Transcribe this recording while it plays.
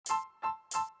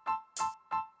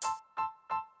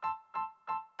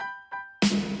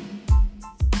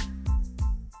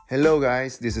Hello,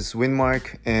 guys. This is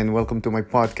Winmark, and welcome to my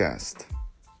podcast.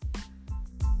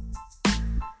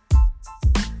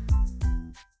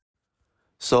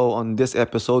 So, on this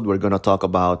episode, we're gonna talk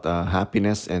about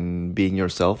happiness and being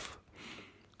yourself.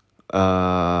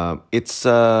 It's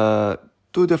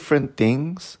two different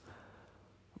things,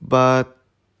 but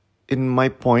in my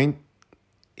point,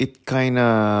 it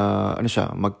kinda ano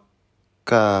siya,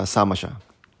 magkasama siya.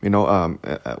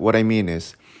 What I mean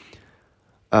is,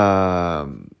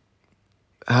 um,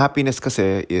 happiness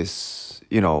kasi is,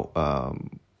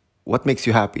 what makes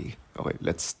you happy? Okay,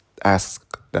 let's ask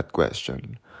that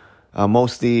question.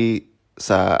 Mostly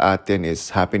sa atin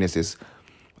is happiness is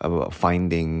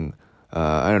finding,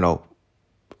 I don't know,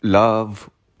 love,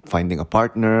 finding a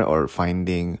partner, or I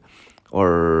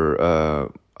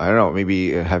don't know,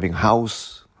 maybe having a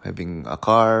house, having a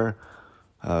car,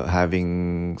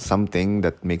 having something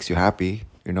that makes you happy.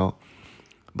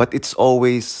 But it's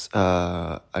always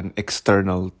an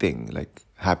external thing, like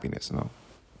happiness, no?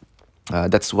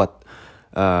 That's what,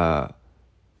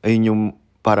 ayun yung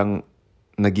parang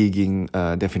nagiging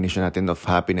definition natin of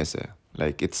happiness eh.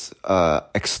 Like it's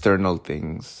external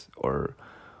things or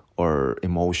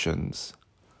emotions,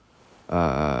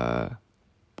 or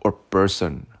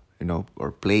person,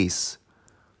 or place,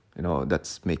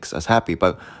 that makes us happy.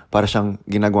 Para siyang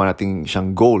ginagawa nating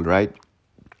siyang goal, right?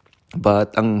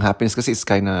 But ang happiness kasi is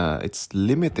it's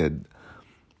limited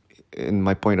in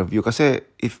my point of view. Kasi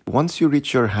if once you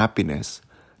reach your happiness,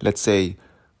 let's say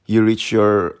you reach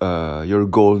your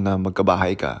goal na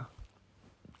magkabahay ka,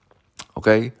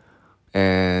 okay?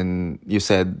 And you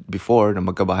said before na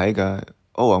magkabahay ka,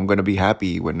 oh, I'm gonna be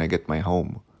happy when I get my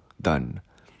home done,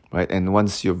 right? And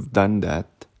once you've done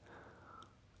that,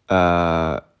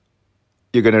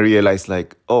 you're gonna realize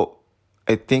like, oh,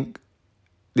 I think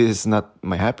this is not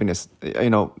my happiness.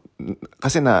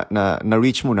 Kasi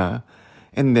na-reach mo na,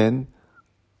 and then,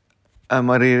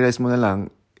 ma-realize mo na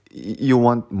lang, you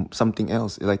want something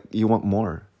else. Like, you want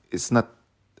more. It's not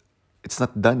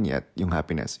done yet, yung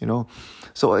happiness.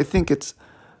 So, I think it's,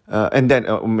 and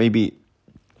then, maybe,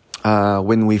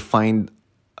 when we find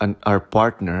our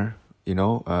partner,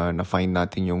 na-find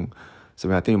natin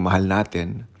sabi natin, yung mahal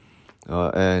natin,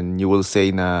 and you will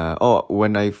say na, oh,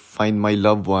 when I find my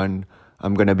loved one,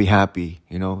 I'm gonna be happy,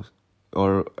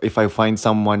 or if I find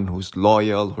someone who's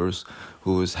loyal,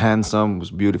 who's handsome, who's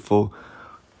beautiful,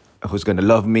 who's gonna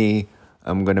love me,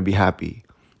 I'm gonna be happy.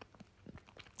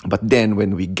 But then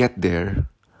when we get there,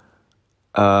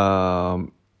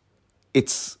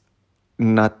 it's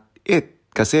not it,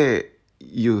 kasi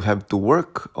you have to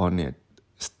work on it,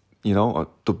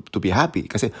 to be happy.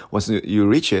 Kasi once you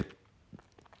reach it,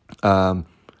 and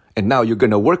now you're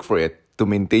gonna work for it to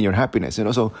maintain your happiness,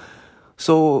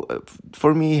 So,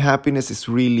 for me, happiness is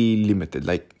really limited.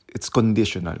 Like, it's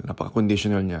conditional.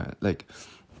 Napaka-conditional niya. Like,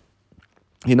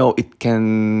 you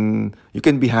can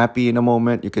be happy in a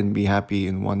moment, you can be happy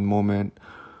in one moment,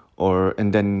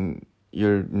 and then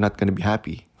you're not gonna be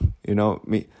happy.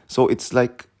 So, it's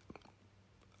like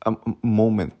a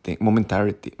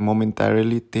momentarily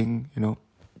thing,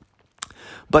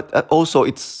 But also,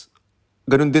 it's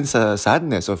ganun din sa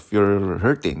sadness of you're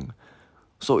hurting.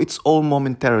 So it's all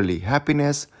momentarily.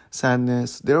 Happiness,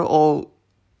 sadness, they're all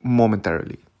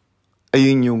momentarily.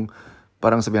 Ayun yung,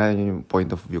 parang sabihin natin yung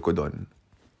point of view ko doon.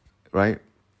 Right?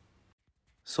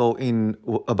 So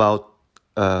about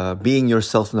being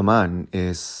yourself naman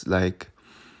is like,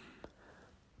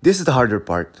 this is the harder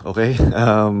part, okay?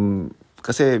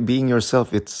 Kasi being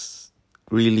yourself, it's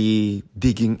really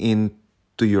digging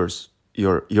into your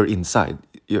inside.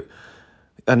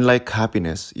 Unlike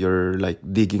happiness, you're like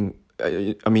digging,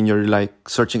 you're like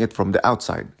searching it from the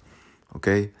outside,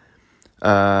 okay?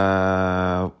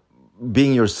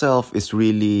 Being yourself is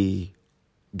really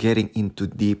getting into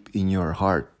deep in your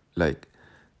heart, like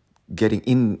getting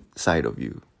inside of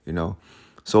you,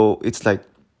 So it's like,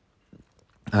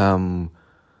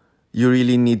 you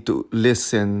really need to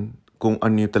listen kung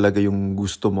ano talaga yung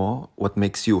gusto mo, what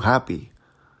makes you happy.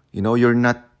 You're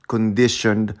not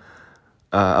conditioned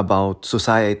about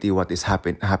society, what is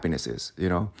happiness is,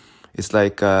 It's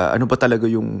like, ano ba talaga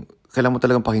yung, kailangan mo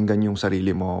talagang pakinggan yung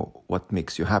sarili mo, what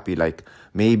makes you happy. Like,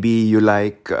 maybe you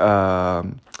like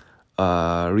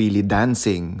really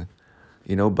dancing,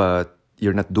 but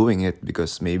you're not doing it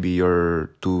because maybe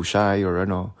you're too shy or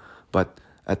ano. But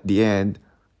at the end,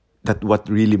 that what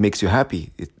really makes you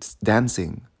happy, it's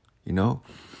dancing,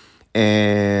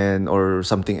 And, or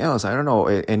something else, I don't know,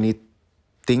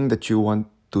 anything that you want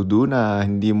to do na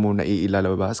hindi mo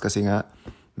naiilalabas kasi nga,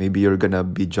 maybe you're gonna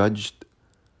be judged.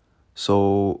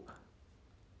 So,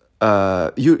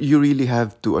 you really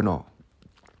have to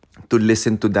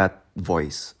listen to that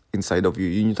voice. inside of you.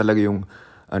 Yun yung talaga yung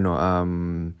ano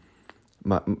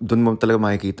doon mo talaga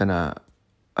makikita na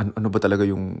ano ba talaga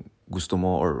yung gusto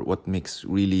mo, or what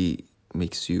really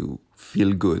makes you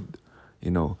feel good, you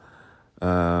know.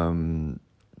 Um,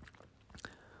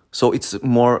 so it's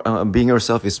more being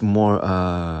yourself is more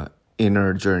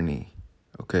inner journey,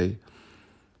 okay?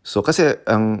 So kasi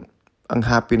ang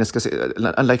happiness kasi,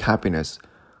 unlike happiness,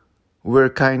 we're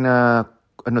kinda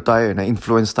na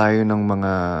influence tayo ng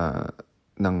mga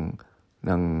ng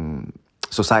ng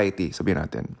society, sabihin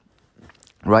natin.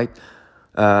 Right?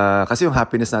 Kasi yung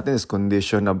happiness natin is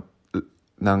condition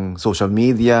ng social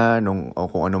media, o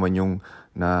kung ano man yung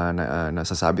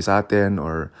nasasabi sa atin,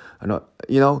 or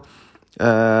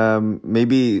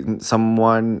maybe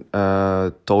someone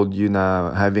told you na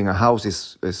having a house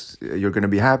is you're gonna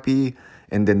be happy,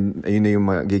 and then yun na yung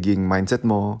magiging mindset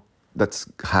mo. That's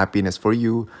happiness for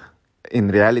you.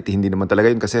 In reality, hindi naman talaga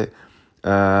yun, kasi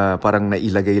parang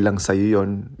nailagay lang sa'yo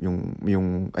yun,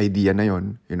 yung idea na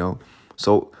yun, you know.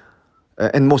 So,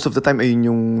 and most of the time, ayun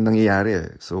yung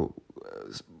nangyayari. So,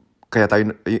 kaya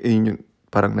tayo, yun yung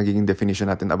parang nagiging definition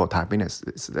natin about happiness.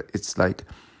 It's like,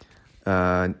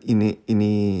 inaano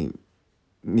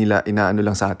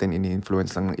lang sa atin,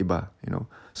 ini-influence lang ng iba, you know.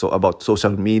 So, about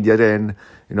social media then,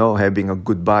 you know, having a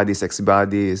good body, sexy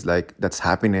body is like, that's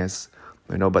happiness,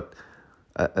 you know. But,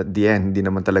 at the end, hindi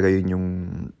naman talaga yun yung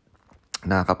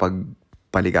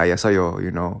nakakapagpaligaya sa'yo,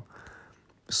 you know.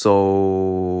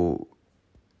 So,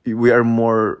 we are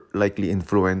more likely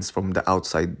influenced from the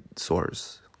outside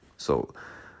source. So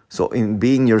in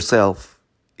being yourself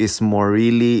is more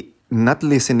really not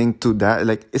listening to that.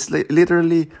 Like, it's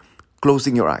literally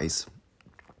closing your eyes,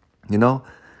 you know,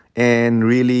 and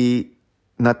really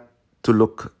not to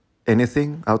look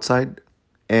anything outside,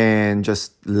 and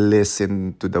just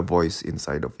listen to the voice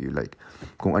inside of you. Like,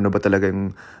 kung ano ba talaga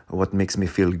yung what makes me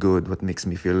feel good, what makes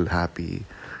me feel happy,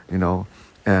 you know.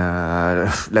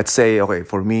 Let's say, okay,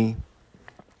 for me,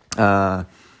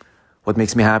 what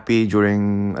makes me happy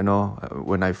during,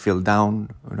 when I feel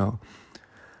down, you know,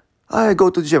 I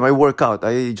go to the gym, I work out,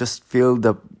 I just feel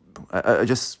I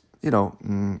just, feel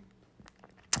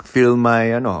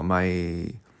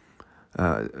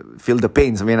feel the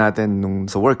pain, sabihin natin, nung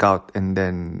sa workout, and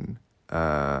then,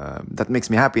 that makes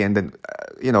me happy, and then,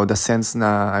 the sense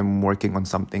na I'm working on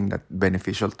something that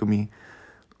beneficial to me,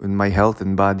 in my health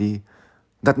and body,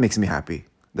 that makes me happy.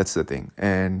 That's the thing.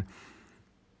 And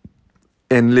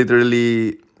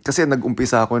literally, kasi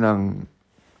nag-umpisa ako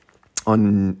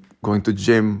on going to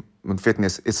gym, on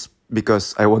fitness, it's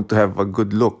because I want to have a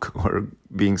good look, or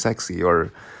being sexy,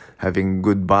 or having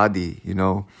good body, you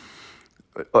know.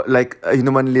 Like, yun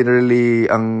naman literally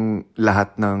ang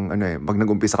lahat ng, pag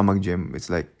nag-umpisa ka mag-gym,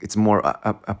 it's like, it's more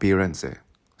appearance eh.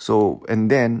 So, and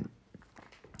then,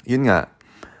 yun nga,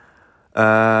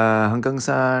 hanggang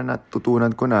sa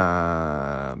natutunan ko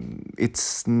na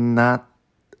it's not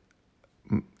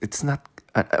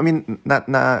I mean,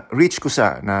 na reach ko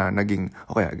siya na naging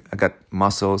okay, I got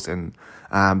muscles and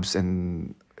abs,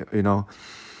 and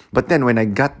but then when I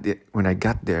got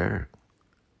there,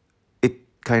 it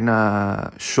kind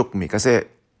of shook me, kasi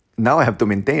now I have to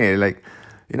maintain it. Like,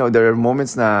 there are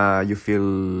moments na you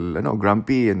feel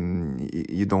grumpy, and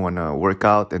you don't want to work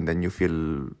out, and then you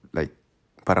feel like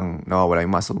parang nawawala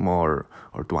yung muscle mo, or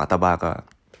tumataba ka.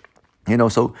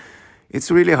 So it's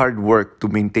really hard work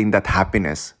to maintain that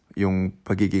happiness, yung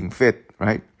pagiging fit,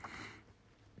 right?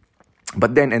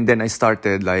 But then, and then I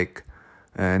started like,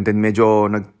 and then medyo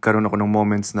nagkaroon ako ng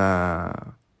moments na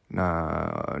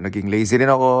naging lazy rin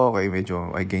ako, okay,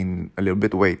 medyo I gained a little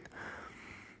bit weight.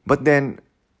 But then,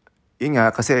 yun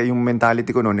nga, kasi yung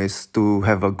mentality ko noon is to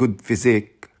have a good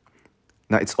physique,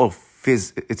 na it's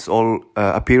all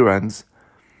appearance.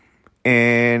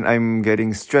 And I'm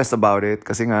getting stressed about it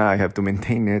kasi nga I have to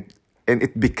maintain it. And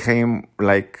it became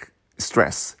like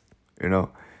stress,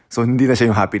 So hindi na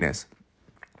siya yung happiness.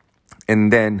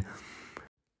 And then,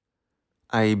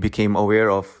 I became aware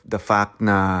of the fact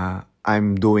na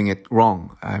I'm doing it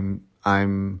wrong. I'm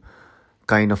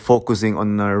kind of focusing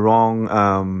on the wrong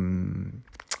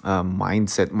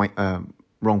mindset,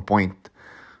 wrong point.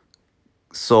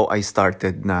 So I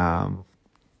started na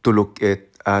to look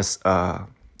it as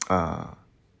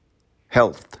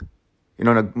health.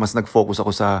 Mas nag-focus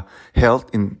ako sa health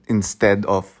instead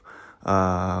of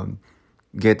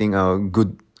getting a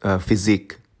good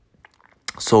physique.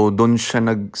 So doon siya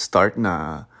nag-start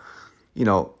na, you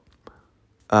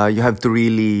have to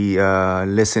really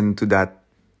listen to that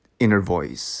inner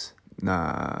voice,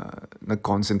 na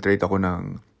nag-concentrate ako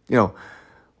ng,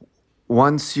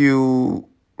 once you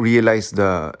realize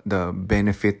the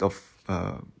benefit of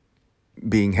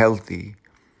being healthy,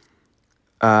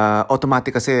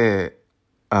 automatic kasi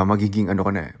magiging ano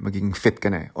ka na eh, magiging fit ka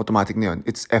na eh. Automatic na yun.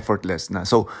 It's effortless na.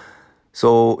 So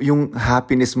yung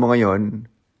happiness mo ngayon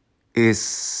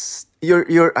is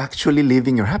you're actually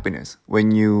living your happiness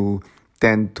when you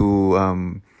tend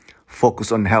to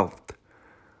focus on health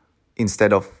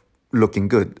instead of looking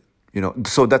good.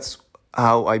 So that's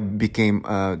how I became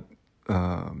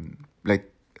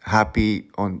like happy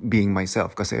on being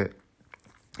myself. Kasi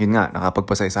yun nga,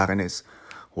 nakapagpasay sa akin is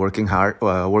working hard,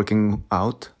 working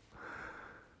out.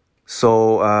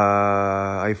 So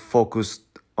I focused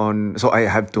on, so I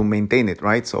have to maintain it,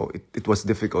 right? So it was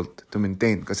difficult to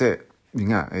maintain. Kasi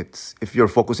yun nga, if you're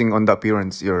focusing on the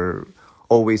appearance, you're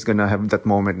always gonna have that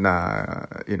moment na,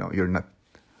 you're not,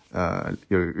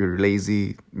 you're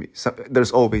lazy.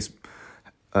 There's always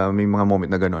may mga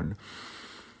moment na ganon.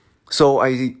 So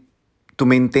to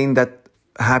maintain that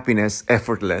happiness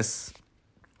effortless,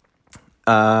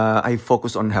 I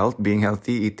focus on health, being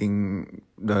healthy, eating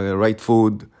the right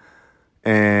food,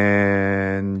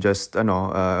 and just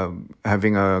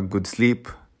having a good sleep,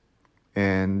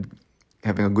 and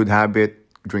having a good habit,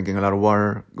 drinking a lot of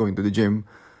water, going to the gym.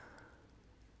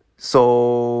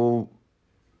 So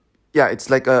yeah, it's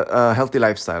like a healthy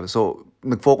lifestyle. So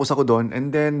nag-focus ako doon,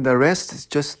 and then the rest is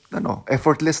just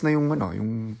effortless na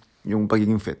yung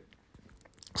pagiging fit.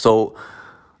 So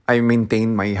I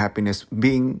maintain my happiness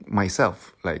being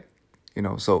myself, like,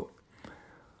 so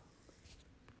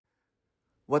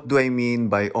what do I mean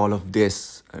by all of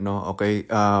this? Okay,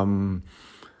 at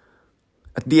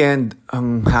the end,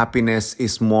 ang happiness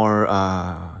is more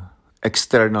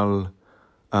external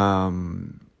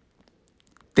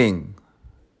thing,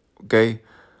 okay,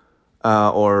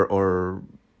 or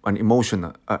an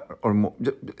emotion,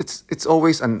 it's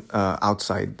always an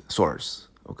outside source,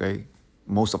 okay,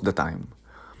 most of the time.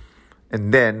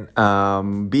 And then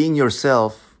being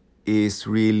yourself is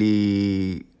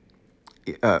really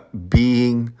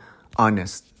being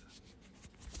honest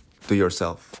to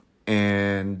yourself,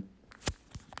 and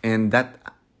that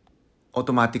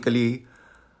automatically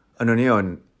ano na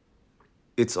yun,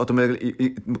 it's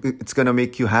automatically it's gonna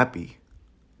make you happy.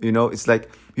 It's like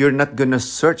you're not gonna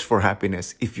search for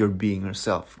happiness if you're being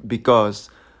yourself, because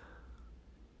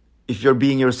if you're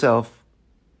being yourself,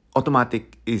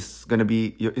 automatic is gonna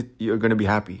be you're gonna be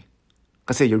happy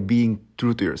kasi you're being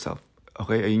true to yourself.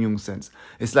 Okay, ayun yung sense.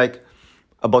 It's like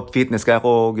about fitness, kaya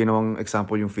ako ginawang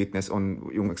example yung fitness on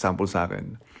yung example sa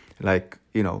akin, like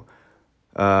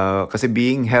kasi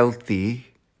being healthy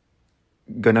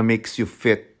gonna makes you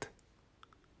fit.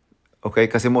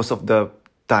 Okay, kasi most of the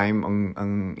time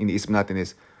ang iniisip natin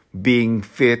is being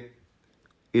fit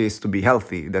is to be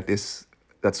healthy. That's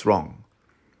wrong.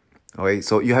 Okay,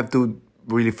 so you have to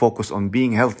really focus on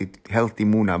being healthy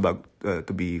muna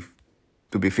to be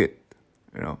fit,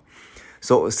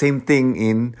 So same thing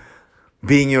in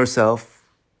being yourself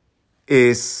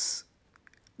is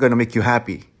gonna make you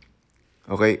happy.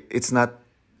 Okay, it's not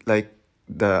like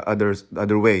the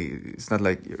other way. It's not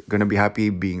like you're gonna be happy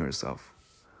being yourself.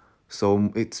 So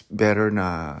it's better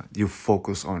na you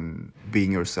focus on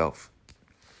being yourself.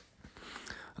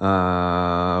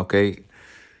 Okay.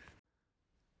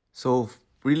 So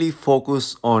really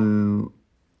focus on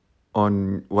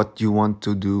what you want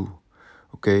to do.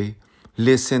 Okay?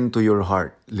 Listen to your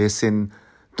heart.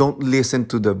 Don't listen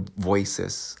to the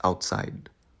voices outside.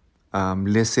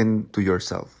 Listen to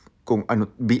yourself.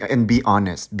 Be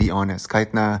honest. Be honest.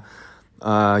 Kahit na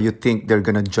you think they're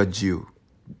gonna judge you,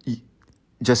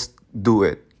 just do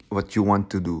it. What you want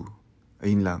to do.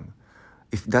 Ayun lang.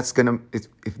 If that's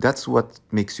what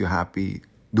makes you happy,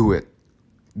 do it.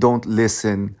 Don't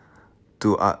listen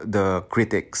to the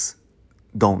critics.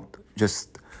 Don't.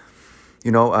 Just,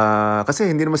 kasi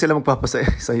hindi naman sila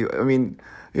magpapasaya sa'yo. I mean,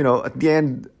 at the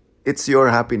end, it's your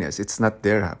happiness. It's not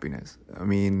their happiness. I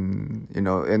mean,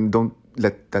 and don't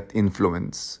let that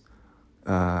influence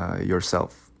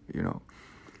yourself,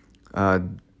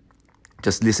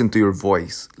 just listen to your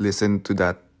voice. Listen to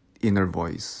that inner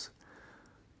voice.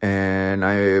 And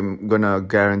I'm gonna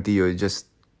guarantee you, just,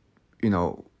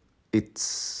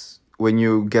 it's, when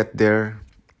you get there,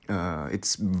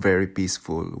 it's very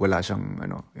peaceful. Wala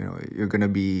siyang, you're gonna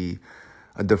be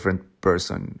a different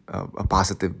person, a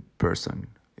positive person,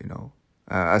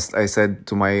 As I said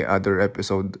to my other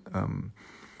episode,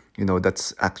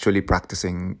 that's actually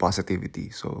practicing positivity.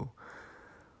 So,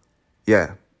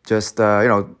 yeah, just,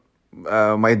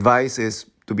 my advice is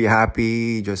to be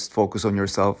happy, just focus on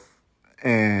yourself,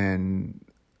 and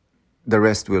the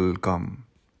rest will come,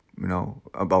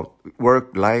 about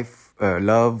work, life,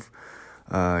 love,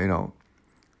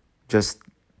 just,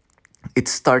 it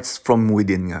starts from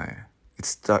within nga.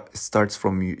 It starts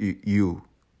from you.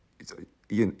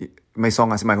 my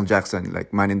song as Michael Jackson,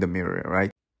 like Man in the Mirror,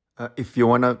 right? If you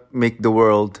want to make the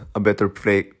world a better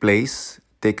place,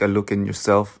 take a look in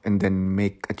yourself and then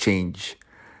make a change.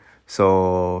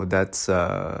 So that's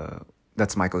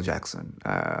Michael Jackson.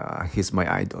 He's my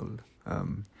idol.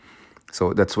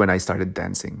 So that's when I started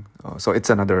dancing. So it's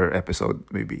another episode,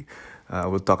 maybe.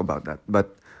 We'll talk about that.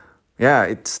 But yeah,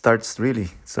 it starts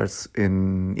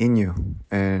in you,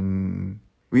 and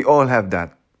we all have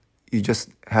that. You just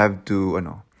have to,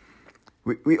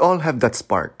 we all have that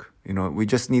spark. We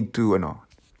just need to,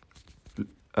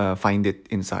 find it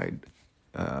inside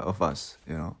of us.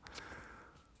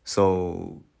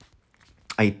 So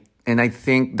I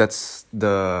think that's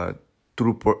the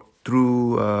true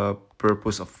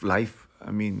purpose of life.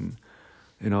 I mean,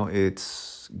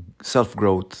 it's self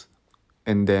growth,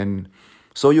 and then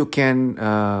so you can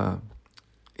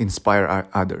inspire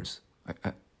others.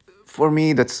 For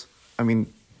me, that's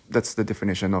the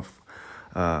definition of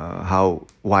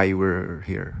why we're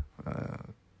here.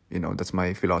 That's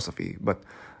my philosophy. But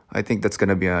I think that's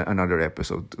gonna be another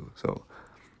episode too. So.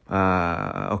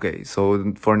 Okay,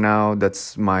 so for now,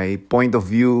 that's my point of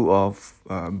view of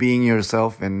being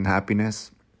yourself and happiness.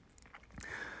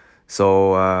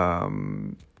 So,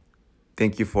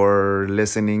 thank you for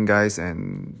listening, guys,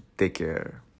 and take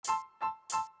care.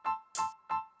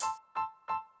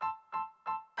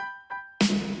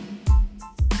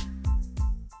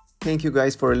 Thank you,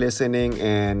 guys, for listening,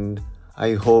 and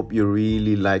I hope you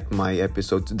really liked my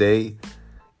episode today.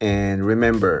 And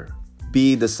remember,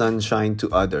 be the sunshine to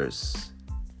others.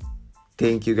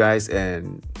 Thank you, guys,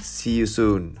 and see you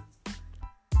soon.